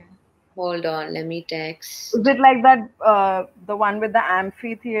 Okay. Hold on, let me Is text. it like that, the one with the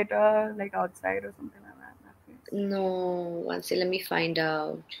amphitheater, like outside or something like that? That place? No, one second, let me find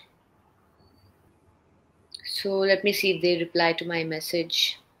out. So let me see if they reply to my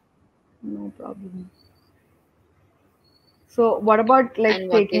message. No problem. So what about like And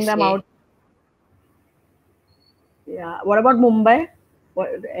what they taking them say. out? Yeah. What about Mumbai? What,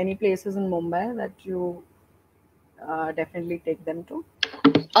 any places in Mumbai that you definitely take them to?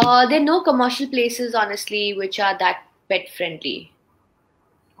 There are no commercial places, honestly, which are that pet friendly.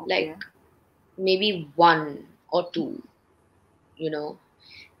 Like Okay. maybe one or two, you know.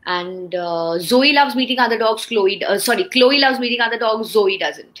 And Zoe loves meeting other dogs. Chloe loves meeting other dogs. Zoe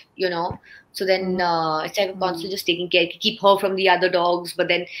doesn't. So then Mm-hmm. it's like a Mm-hmm. constant just taking care, keep her from the other dogs, but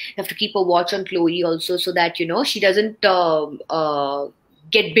then you have to keep a watch on Chloe also, so that she doesn't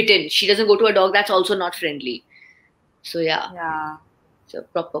get bitten. She doesn't go to a dog that's also not friendly. So yeah, Yeah. it's a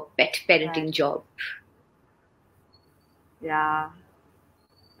proper pet Right. parenting job. Yeah.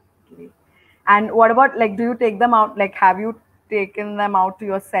 Okay. And what about like, do you take them out? Like, have you taken them out to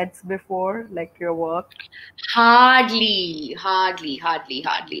your sets before, like your work? Hardly.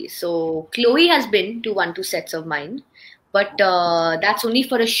 So Chloe has been to 1, 2 sets of mine, but that's only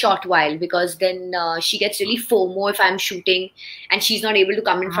for a short while because then she gets really FOMO if I'm shooting and she's not able to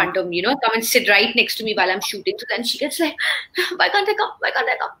come in front Uh-huh. of me, come and sit right next to me while I'm shooting. So then she gets like, why can't I come? Why can't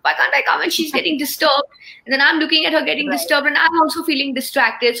I come? Why can't I come? And she's getting disturbed. And then I'm looking at her getting Right. disturbed and I'm also feeling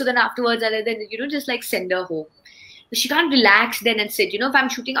distracted. So then afterwards, I then, just like send her home. But she can't relax then and sit. If I'm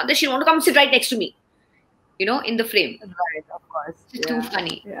shooting out there, she want to come and sit right next to me, in the frame. Right. Of course. It's too Yeah.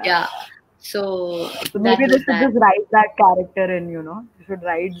 funny. Yeah. Yeah. So So that maybe they was should that. just write that character in, you should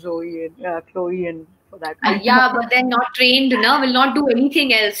write Chloe in for that character. Yeah, but then not trained, no, will not do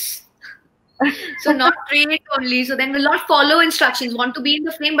anything else. So not trained only. So then will not follow instructions. Want to be in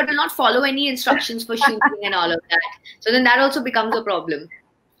the frame, but will not follow any instructions for shooting and all of that. So then that also becomes a problem.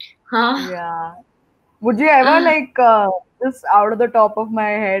 Huh? Yeah. Would you ever like just out of the top of my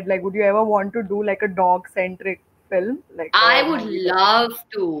head, like would you ever want to do like a dog centric film, like I a would movie that?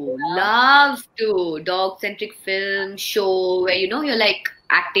 Yeah. love to. Dog-centric film, show where you're like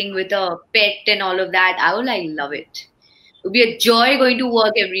acting with a pet and all of that. I would like love it. It would be a joy going to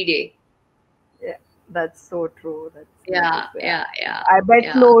work every day. Yeah, that's so true. That's nice. Yeah, Yeah. yeah, yeah, I bet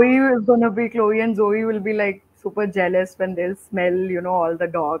yeah. Chloe and Zoe will be like super jealous when they'll smell, all the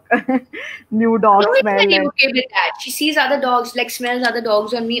dog, new dog Chloe's smell very and okay with that. She sees other dogs, like smells other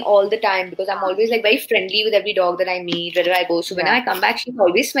dogs on me all the time because I'm always like very friendly with every dog that I meet, wherever I go. So whenever yeah. I come back, she's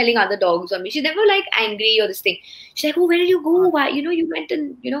always smelling other dogs on me. She's never like angry or this thing. She's like, "Oh, where did you go? Why? You went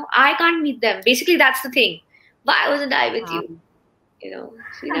and I can't meet them." Basically, that's the thing. Why wasn't I with you? Um,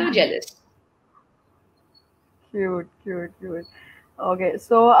 She's never jealous. cute. Okay,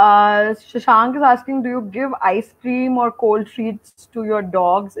 so Shashank is asking, do you give ice cream or cold treats to your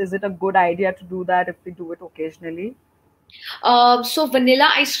dogs? Is it a good idea to do that if we do it occasionally? So vanilla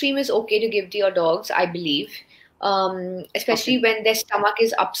ice cream is okay to give to your dogs, I believe. Okay. Especially when their stomach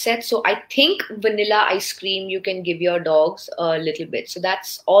is upset. So I think vanilla ice cream you can give your dogs a little bit. So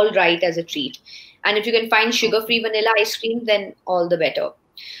that's all right as a treat. And if you can find Okay. sugar-free vanilla ice cream, then all the better.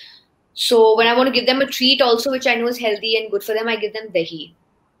 So when I want to give them a treat also, which I know is healthy and good for them, I give them dahi.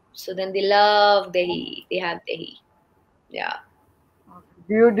 So then they love dahi. They have dahi. Yeah.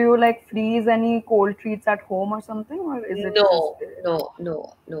 Okay. Do you like freeze any cold treats at home or something, or is it just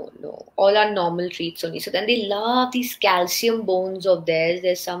No. All are normal treats only. So then they love these calcium bones of theirs.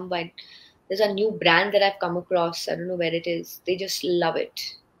 There's a new brand that I've come across. I don't know where it is. They just love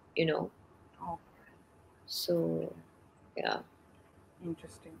it. oh, So yeah.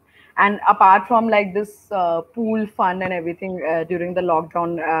 interesting? And apart from like this pool fun and everything during the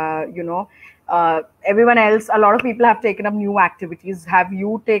lockdown, everyone else, a lot of people have taken up new activities. Have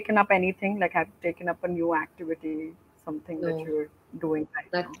you taken up anything? Like, have you taken up a new activity, something that No, you're doing right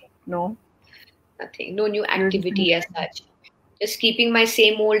now? nothing. No, Nothing. No new you're just activity as enjoying. such. Just keeping my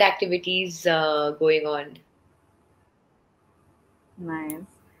same old activities going on. Nice.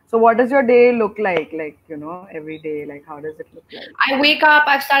 So, what does your day look like? Like, every day, like, how does it look like?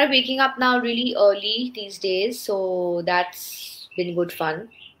 I've started waking up now really early these days, so that's been good fun.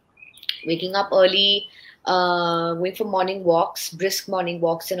 Waking up early, going for morning walks, brisk morning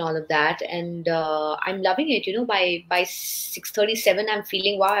walks, and all of that. And I'm loving it. By 6:37, I'm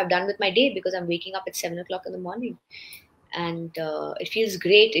feeling wow, I've done with my day because I'm waking up at 7 o'clock in the morning, and it feels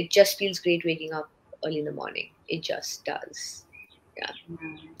great. It just feels great waking up early in the morning. It just does. Yeah.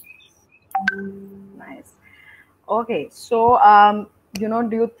 Nice. Okay, so do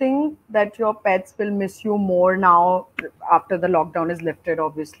you think that your pets will miss you more now after the lockdown is lifted,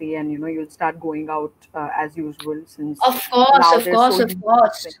 obviously, and you'll start going out as usual since Of course, now of they're course, so of used to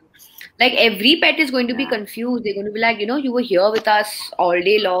course. things. Like every pet is going to be Yeah, confused. They're going to be like, you were here with us all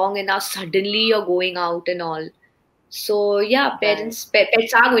day long, and now suddenly you're going out and all. So yeah, right.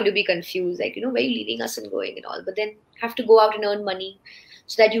 pets are going to be confused, like, where are you leaving us and going and all. But then have to go out and earn money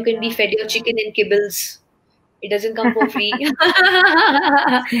so that you can be Yeah, fed your yeah. chicken and kibbles. It doesn't come for free.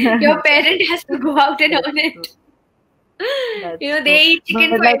 Your parent has to go out and That's earn true. it. That's They true. eat chicken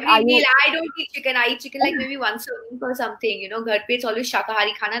But for like, every meal. I don't eat chicken. I eat chicken like maybe once a week or something. Ghar pe it's always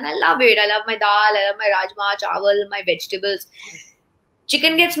shakahari khana and I love it. I love my dal, I love my rajma, chawal, my vegetables.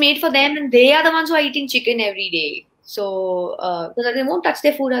 Chicken gets made for them and they are the ones who are eating chicken every day. So, because they won't touch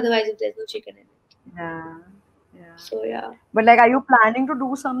their food otherwise if there's no chicken in it. yeah, yeah. So, yeah. But like, are you planning to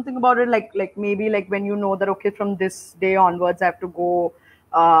do something about it? Like maybe like when you know that okay, from this day onwards, I have to go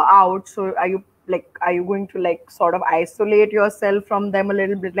out. So are you going to like sort of isolate yourself from them a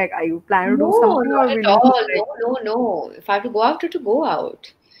little bit? Like, are you planning to do No, something, or not at will you all. like? No, no, no. If I have to go out, I have to go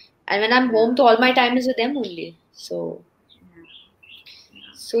out. And when I'm home, Yeah. to all my time is with them only. So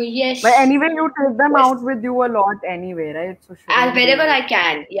But yes. anyway, you take them Yes. out with you a lot anyway, right? So And shouldn't be wherever I like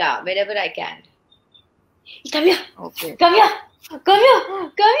can. Yeah, wherever I can. Come here. okay. Come here. Come here.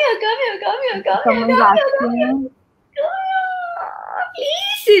 Come here. Come here. Come here. Come here. Someone's Come here. Come here. asking. Come here.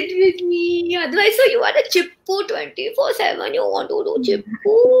 Please sit with me. Otherwise, so you are a chippu 24/7. You want to do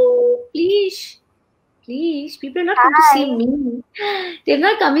chippu. Please. Please. People are not coming to see Hi. me. They're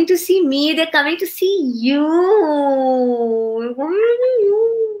not coming to see me. They're coming to see you.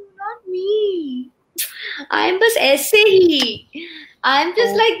 You, not me. I'm just ऐसे ही. I'm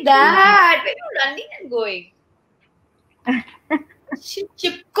just like Okay. that. When you're running and going. She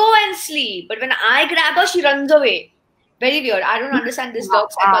chipko and sleep. But when I grab her, she runs away. Very weird. I don't understand this dog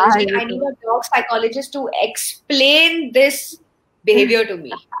psychology. I I need do. a dog psychologist to explain this behavior to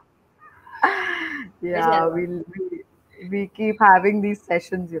me. Yeah, we keep having these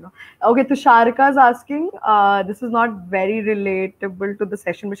sessions. Okay, Tusharika is asking, this is not very relatable to the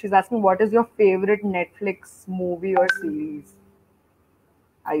session, but she's asking, what is your favorite Netflix movie or series?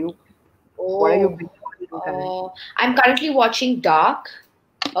 Are you, what are you Oh, binge watching currently? I'm currently watching Dark.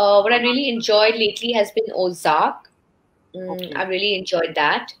 What I really enjoyed lately has been Ozark. Okay. I really enjoyed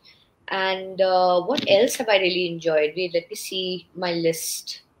that. And what else have I really enjoyed? Wait, let me see my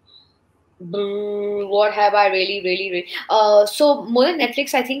list. What have I so more than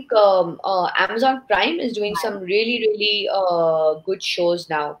Netflix, I think Amazon Prime is doing some Right. really good shows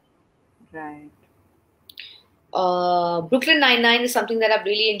now. Right. Brooklyn Nine-Nine is something that I've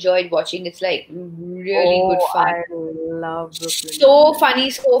really enjoyed watching. It's like really good Oh, fun. I love Brooklyn So Nine-Nine. funny,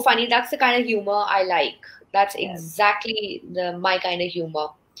 so funny. That's the kind of humor I like. That's Yes. exactly my kind of humor.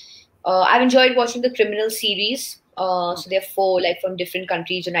 I've enjoyed watching the criminal series. So Okay. there are four, like from different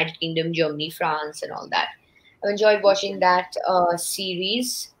countries: United Kingdom, Germany, France, and all that. I've enjoyed watching Okay. that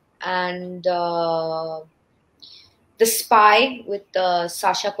series, and The Spy with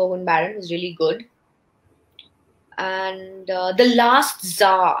Sacha Cohen Baron was really good, and The Last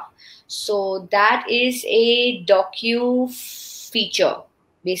Tsar. So that is a docu feature. Okay.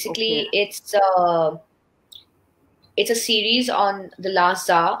 Basically, it's a series on the last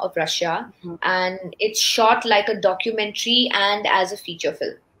Tsar of Russia, Mhm. and it's shot like a documentary and as a feature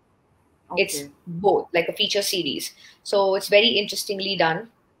film. It's Okay. both, like a feature series. So it's very interestingly done.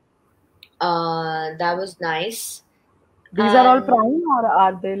 That was nice. These are all And Prime or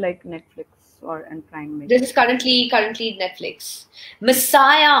are they like Netflix or and Prime this mix? is currently Netflix.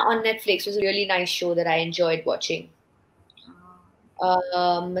 Messiah on Netflix was a really nice show that I enjoyed watching.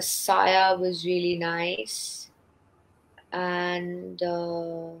 Messiah was really nice, and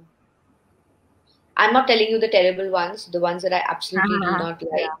I'm not telling you the terrible ones, the ones that I absolutely do not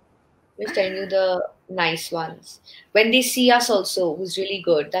like. Yeah. I'm just telling you the nice ones. When They See Us also was really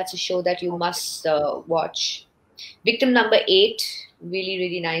good. That's a show that you Okay. must watch. Victim Number Eight,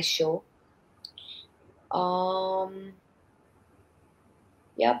 really nice show. Um,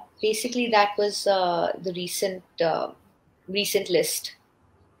 yeah, basically that was the recent list,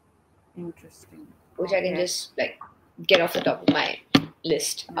 Interesting. which I can Okay. just like get off the top of my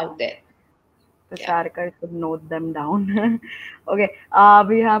list Yeah. out there. Sharika should note them down. Okay.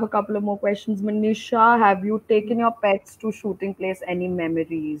 We have a couple of more questions. Manisha, have you taken your pets to shooting place? Any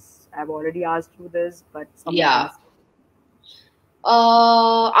memories? I've already asked you this, but someone Yeah.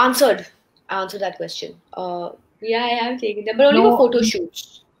 else. Answered. I answered that question. Yeah, I have taken them, but only for No. photo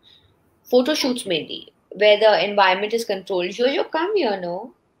shoots. Photo shoots mainly, where the environment is controlled. Jojo, come here,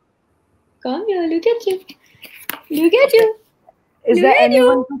 no? Come here, look at you. Look at Okay. you. Is Look there at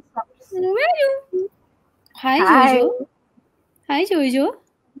anyone you. to Look at you. Hi, Hi. Jojo. Hi, Jojo.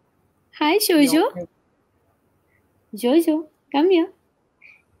 Hi, Yo. Jojo. Jojo, come here.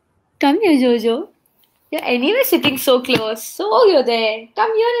 Come here, Jojo. You're anyway sitting so close. So you're there.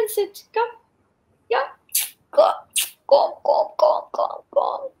 Come here and sit. Come. Yeah. Come. Come, come, come, come,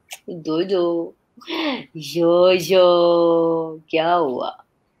 come. Jojo. Jojo. क्या हुआ?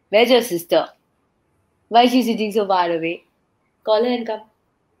 Where's your sister? Why is she sitting so far away? Call her and come.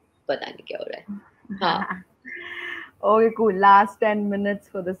 पता नहीं क्या हो रहा है. हाँ. Okay, cool. Last 10 minutes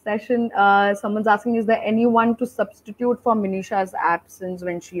for the session. Someone's asking, is there anyone to substitute for Manisha's absence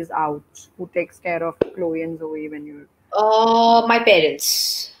when she's out? Who takes care of Chloe and Zoe when you're... My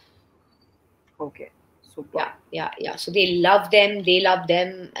parents. Okay, super. Yeah. So they love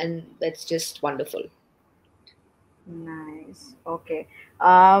them, and that's just wonderful. Nice. Okay.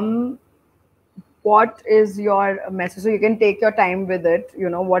 What is your message? So you can take your time with it.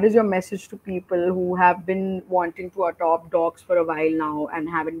 What is your message to people who have been wanting to adopt dogs for a while now and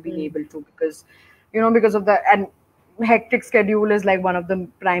haven't been able to because of the and hectic schedule is like one of the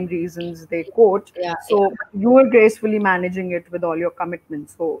prime reasons they quote. Yeah. So you are gracefully managing it with all your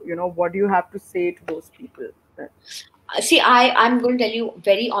commitments. So what do you have to say to those people? See, I'm going to tell you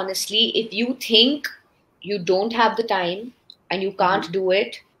very honestly, if you think you don't have the time and you can't do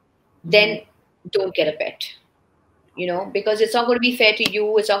it, then don't get a pet. Because it's not going to be fair to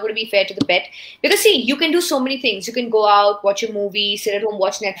you. It's not going to be fair to the pet. Because see, you can do so many things. You can go out, watch a movie, sit at home,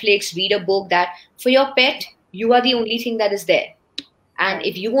 watch Netflix, read a book. That for your pet, you are the only thing that is there. And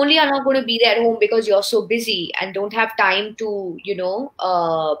if you only are not going to be there at home because you're so busy and don't have time to,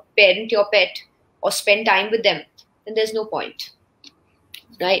 parent your pet or spend time with them, then there's no point,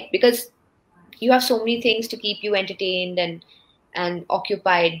 right? Because you have so many things to keep you entertained and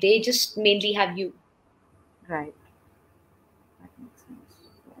occupied. They just mainly have you. Right. That makes sense.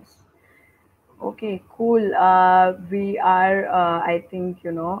 Yes. Okay, cool. We are, I think,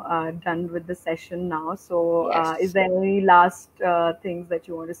 done with the session now. So, is Yes. there any last things that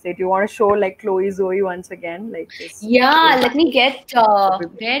you want to say? Do you want to show like Chloe Zoey once again? Like just Yeah, show let me get,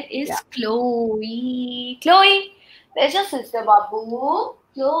 everybody. where is Yeah. Chloe? Chloe, where's your sister, Babu?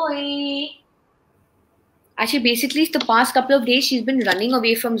 Chloe. Actually, basically, the past couple of days, she's been running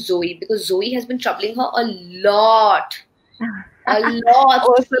away from Zoe because Zoe has been troubling her a lot. A lot.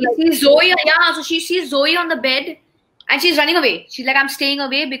 Oh, so She like, sees Zoe, yeah, so she sees Zoe on the bed and she's running away. She's like, I'm staying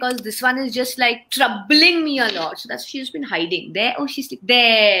away because this one is just like troubling me a lot. So that's she's been hiding. There, oh, she's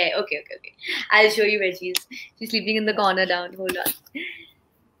there. Okay. I'll show you where she is. She's sleeping in the corner down. Hold on.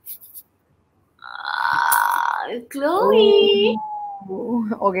 Chloe. oh,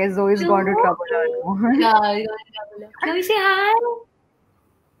 okay, Zoe's gone to trouble her now. Yeah, you're in trouble. Chloe, say hi.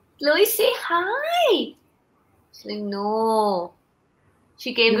 Chloe, say hi. She's like, no.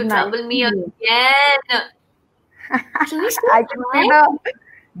 She came She's to nice. trouble me again. Chloe, say I can see hi. the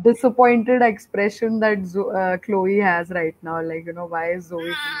disappointed expression that Chloe has right now. Like, why is Zoe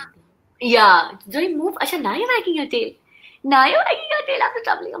coming to me? Yeah. Zoe, move. Asha, now you're wagging your tail. Now you're wagging your tail after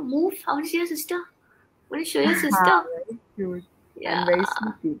troubling her. Move. I want to see your sister. I want to show your sister. Very cute. Yeah. And very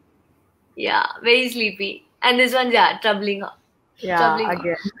sleepy. Yeah. Very sleepy. And this one's, yeah, troubling her. Yeah, Troubling her.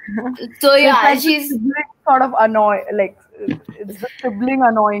 again. So, It's yeah, like the she's... sibling sort of annoy, like, it's the sibling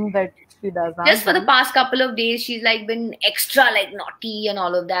annoying that she does, huh? Just for the past couple of days, she's like been extra like naughty and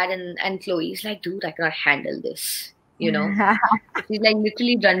all of that. And Chloe's like, dude, I cannot handle this. She's like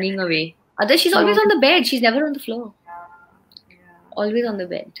literally running away. Otherwise, she's always on the bed. She's never on the floor. Always on the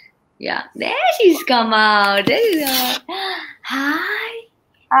bed. Yeah. There she's come out. There you are. Hi.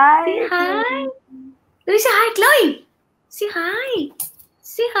 Hi. Say hi. Let me say hi, Chloe. Say hi.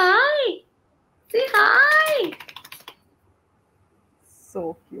 Say hi. Say hi.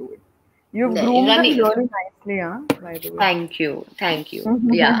 So cute. You've There, groomed them running. really nicely, huh? By the way. Thank you.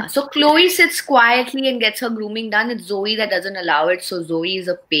 Yeah. So Chloe sits quietly and gets her grooming done. It's Zoe that doesn't allow it. So Zoe is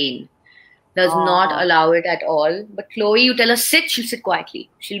a pain. Does not allow it at all. But Chloe, you tell her sit, she'll sit quietly.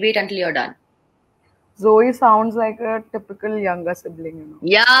 She'll wait until you're done. Zoe sounds like a typical younger sibling,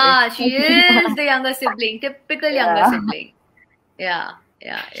 Yeah, she is the younger sibling. Typical younger sibling. Yeah.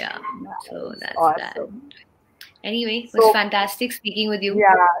 So that's awesome. that. Anyway, it was So fantastic speaking with you.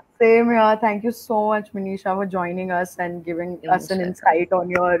 yeah, same here. Thank you so much, Minissha, for joining us and giving You're us most an welcome. insight on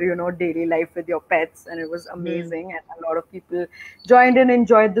your, daily life with your pets. And it was Hmm. amazing. And a lot of people joined and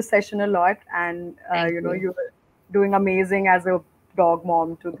enjoyed the session a lot. And, Thank you. you were doing amazing as a dog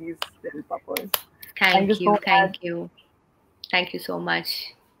mom to these little puppers. Thank you Thank so you. much. Thank you. Thank you so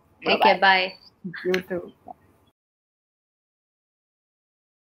much. Bye Take care. bye. Bye. You too.